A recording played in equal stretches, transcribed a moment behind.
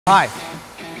Hi,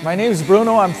 my name is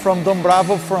Bruno. I'm from Dom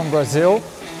Bravo, from Brazil,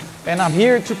 and I'm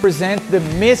here to present the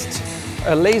MIST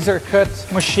laser cut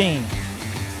machine.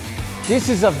 This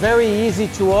is a very easy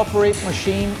to operate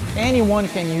machine. Anyone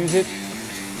can use it.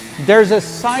 There's a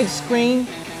side screen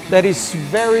that is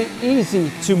very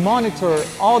easy to monitor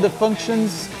all the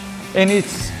functions, and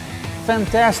it's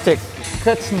fantastic.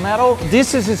 Cuts metal.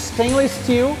 This is a stainless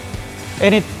steel,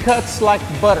 and it cuts like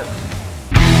butter.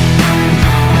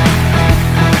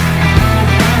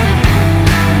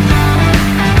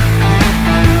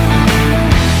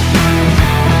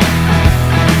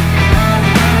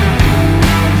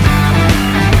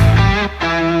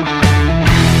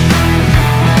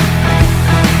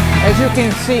 As you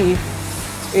can see,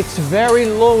 it's very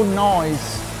low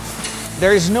noise.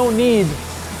 There is no need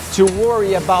to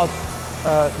worry about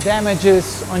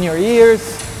damages on your ears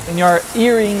and your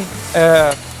hearing.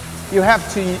 You have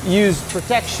to use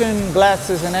protection,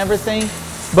 glasses and everything,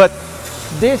 but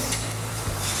this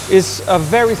is a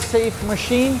very safe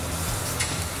machine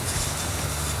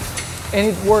and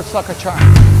it works like a charm.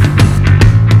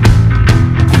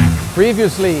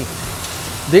 Previously,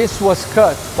 this was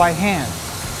cut by hand.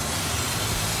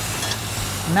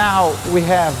 Now we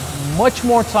have much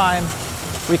more time,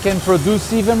 we can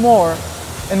produce even more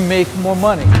and make more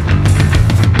money.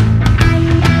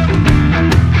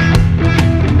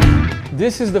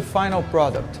 This is the final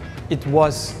product. It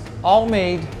was all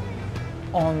made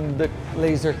on the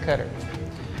laser cutter.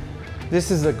 This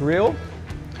is the grill.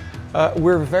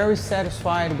 We're very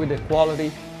satisfied with the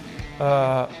quality,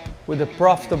 with the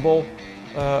profitable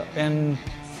and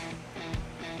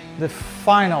the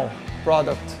final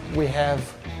product we have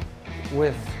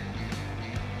with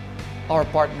our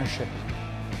partnership.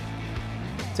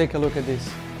 Take a look at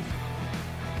this.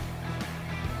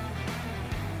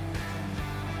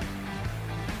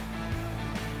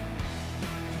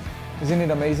 Isn't it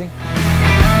amazing?